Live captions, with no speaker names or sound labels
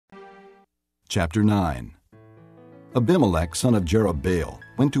Chapter 9. Abimelech, son of Jerubbaal,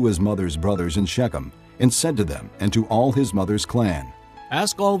 went to his mother's brothers in Shechem, and said to them and to all his mother's clan,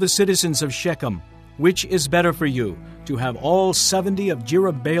 Ask all the citizens of Shechem, which is better for you, to have all 70 of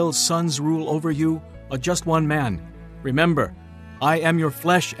Jerubbaal's sons rule over you, or just one man? Remember, I am your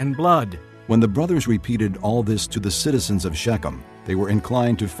flesh and blood. When the brothers repeated all this to the citizens of Shechem, they were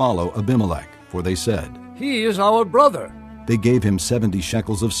inclined to follow Abimelech, for they said, He is our brother. They gave him 70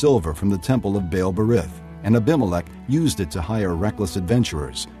 shekels of silver from the temple of Baal-berith, and Abimelech used it to hire reckless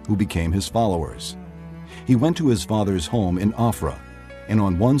adventurers, who became his followers. He went to his father's home in Ophrah, and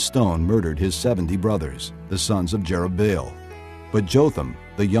on one stone murdered his 70 brothers, the sons of Jerubbaal. But Jotham,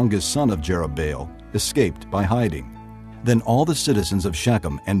 the youngest son of Jerubbaal, escaped by hiding. Then all the citizens of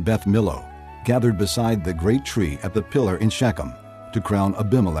Shechem and Beth Millo gathered beside the great tree at the pillar in Shechem to crown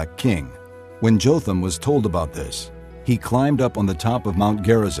Abimelech king. When Jotham was told about this, he climbed up on the top of Mount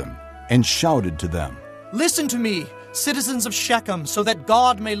Gerizim and shouted to them, Listen to me, citizens of Shechem, so that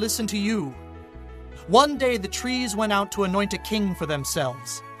God may listen to you. One day the trees went out to anoint a king for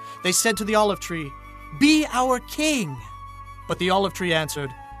themselves. They said to the olive tree, Be our king. But the olive tree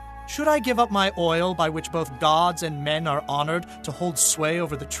answered, Should I give up my oil by which both gods and men are honored to hold sway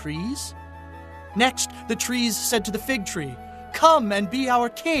over the trees? Next the trees said to the fig tree, Come and be our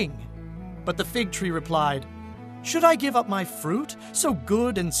king. But the fig tree replied, Should I give up my fruit, so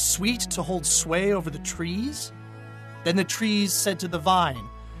good and sweet, to hold sway over the trees? Then the trees said to the vine,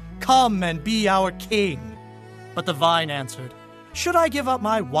 Come and be our king. But the vine answered, Should I give up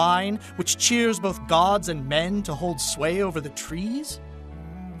my wine, which cheers both gods and men, to hold sway over the trees?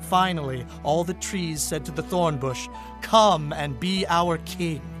 Finally, all the trees said to the thorn bush, Come and be our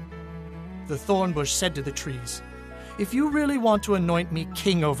king. The thorn bush said to the trees, If you really want to anoint me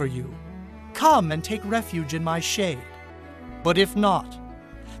king over you, come and take refuge in my shade. But if not,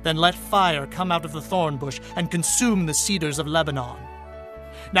 then let fire come out of the thorn bush and consume the cedars of Lebanon.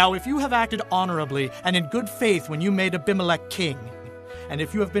 Now if you have acted honorably and in good faith when you made Abimelech king, and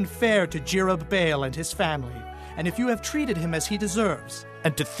if you have been fair to Jerubbaal and his family, and if you have treated him as he deserves,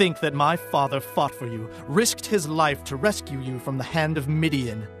 and to think that my father fought for you, risked his life to rescue you from the hand of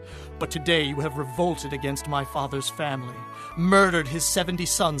Midian, but today you have revolted against my father's family, murdered his 70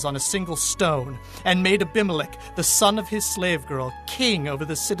 sons on a single stone, and made Abimelech, the son of his slave girl, king over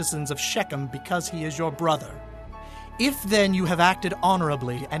the citizens of Shechem because he is your brother. If then you have acted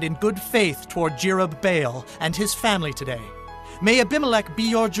honorably and in good faith toward Jerubbaal and his family today, may Abimelech be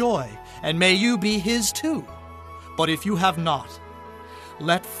your joy, and may you be his too. But if you have not,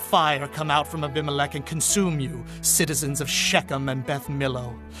 let fire come out from Abimelech and consume you, citizens of Shechem and Beth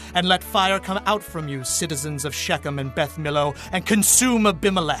Millo. And let fire come out from you, citizens of Shechem and Beth Millo, and consume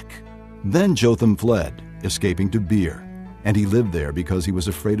Abimelech. Then Jotham fled, escaping to Beer, and he lived there because he was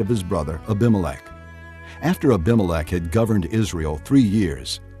afraid of his brother Abimelech. After Abimelech had governed Israel 3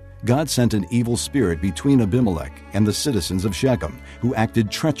 years, God sent an evil spirit between Abimelech and the citizens of Shechem, who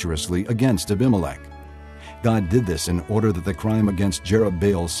acted treacherously against Abimelech. God did this in order that the crime against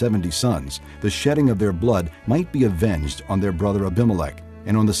Jerubbaal's 70 sons, the shedding of their blood, might be avenged on their brother Abimelech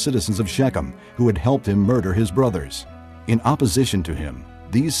and on the citizens of Shechem, who had helped him murder his brothers. In opposition to him,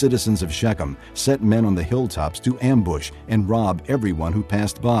 these citizens of Shechem set men on the hilltops to ambush and rob everyone who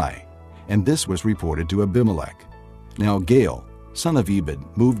passed by. And this was reported to Abimelech. Now Gaal, son of Ebed,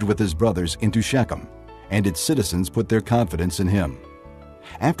 moved with his brothers into Shechem, and its citizens put their confidence in him.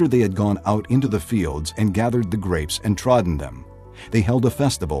 After they had gone out into the fields and gathered the grapes and trodden them, they held a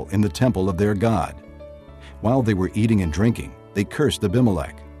festival in the temple of their God. While they were eating and drinking, they cursed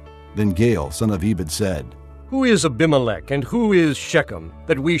Abimelech. Then Gaal, son of Ebed, said, Who is Abimelech and who is Shechem,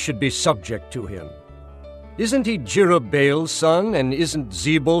 that we should be subject to him? Isn't he Jerubbaal's son, and isn't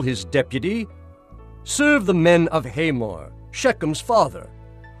Zebul his deputy? Serve the men of Hamor, Shechem's father.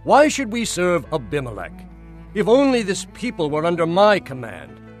 Why should we serve Abimelech? If only this people were under my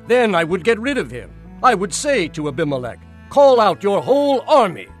command, then I would get rid of him. I would say to Abimelech, Call out your whole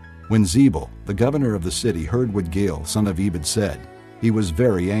army. When Zebul, the governor of the city, heard what Gaal, son of Ebed, said, he was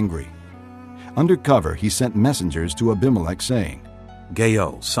very angry. Under cover, he sent messengers to Abimelech, saying,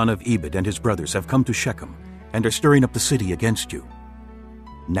 Gaal, son of Ebed, and his brothers have come to Shechem, and are stirring up the city against you.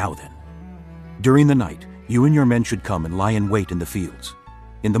 Now then, during the night, you and your men should come and lie in wait in the fields.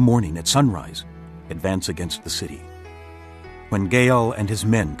 In the morning, at sunrise, advance against the city. When Gaal and his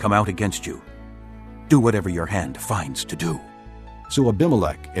men come out against you, do whatever your hand finds to do. So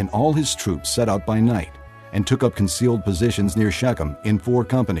Abimelech and all his troops set out by night, and took up concealed positions near Shechem in 4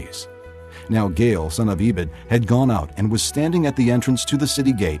 companies. Now Gaal, son of Ebed, had gone out and was standing at the entrance to the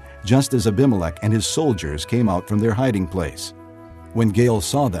city gate, just as Abimelech and his soldiers came out from their hiding place. When Gaal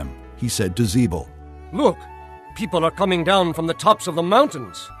saw them, he said to Zebul. Look, people are coming down from the tops of the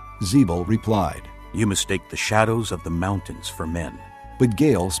mountains. Zebul replied. You mistake the shadows of the mountains for men. But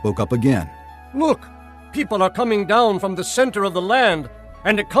Gaal spoke up again. Look, people are coming down from the center of the land,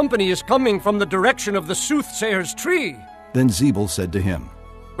 and a company is coming from the direction of the soothsayer's tree. Then Zebul said to him,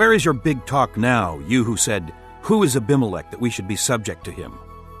 Where is your big talk now, you who said, Who is Abimelech that we should be subject to him?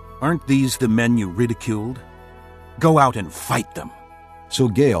 Aren't these the men you ridiculed? Go out and fight them. So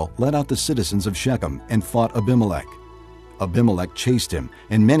Gaal led out the citizens of Shechem and fought Abimelech. Abimelech chased him,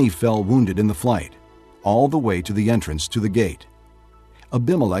 and many fell wounded in the flight, all the way to the entrance to the gate.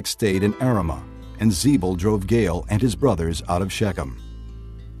 Abimelech stayed in Aramah, and Zebul drove Gaal and his brothers out of Shechem.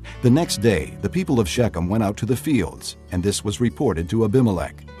 The next day the people of Shechem went out to the fields, and this was reported to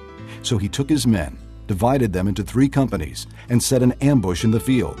Abimelech. So he took his men, divided them into 3 companies, and set an ambush in the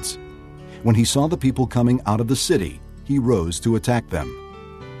fields. When he saw the people coming out of the city, he rose to attack them.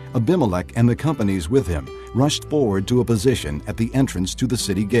 Abimelech and the companies with him rushed forward to a position at the entrance to the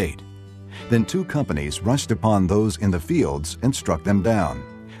city gate. Then 2 companies rushed upon those in the fields and struck them down.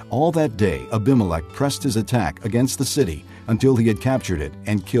 All that day Abimelech pressed his attack against the city until he had captured it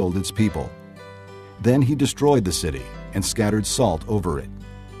and killed its people. Then he destroyed the city and scattered salt over it.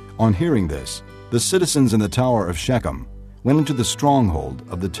 On hearing this, the citizens in the tower of Shechem went into the stronghold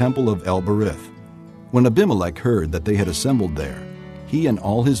of the temple of El-Berith. When Abimelech heard that they had assembled there, he and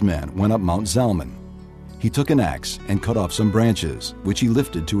all his men went up Mount Zalmon. He took an axe and cut off some branches, which he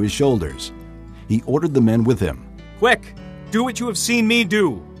lifted to his shoulders. He ordered the men with him, Quick, do what you have seen me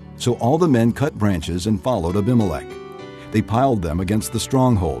do. So all the men cut branches and followed Abimelech. They piled them against the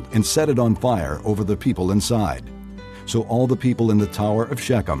stronghold and set it on fire over the people inside. So all the people in the tower of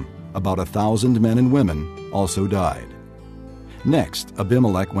Shechem, about 1,000 men and women, also died. Next,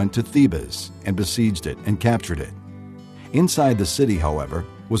 Abimelech went to Thebez and besieged it and captured it. Inside the city, however,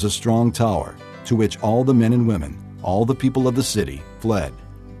 was a strong tower, to which all the men and women, all the people of the city, fled.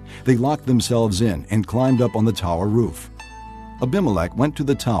 They locked themselves in and climbed up on the tower roof. Abimelech went to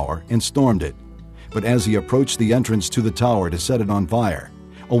the tower and stormed it. But as he approached the entrance to the tower to set it on fire,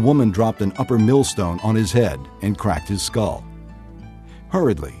 a woman dropped an upper millstone on his head and cracked his skull.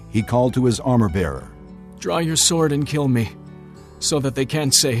 Hurriedly, he called to his armor-bearer, Draw your sword and kill me, so that they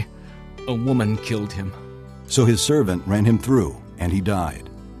can't say, a woman killed him. So his servant ran him through, and he died.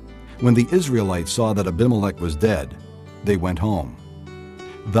 When the Israelites saw that Abimelech was dead, they went home.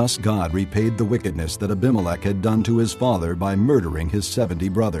 Thus God repaid the wickedness that Abimelech had done to his father by murdering his 70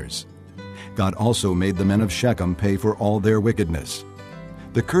 brothers. God also made the men of Shechem pay for all their wickedness.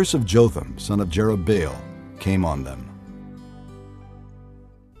 The curse of Jotham, son of Jerubbaal, came on them.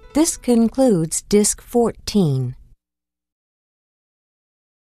 This concludes Disc 14.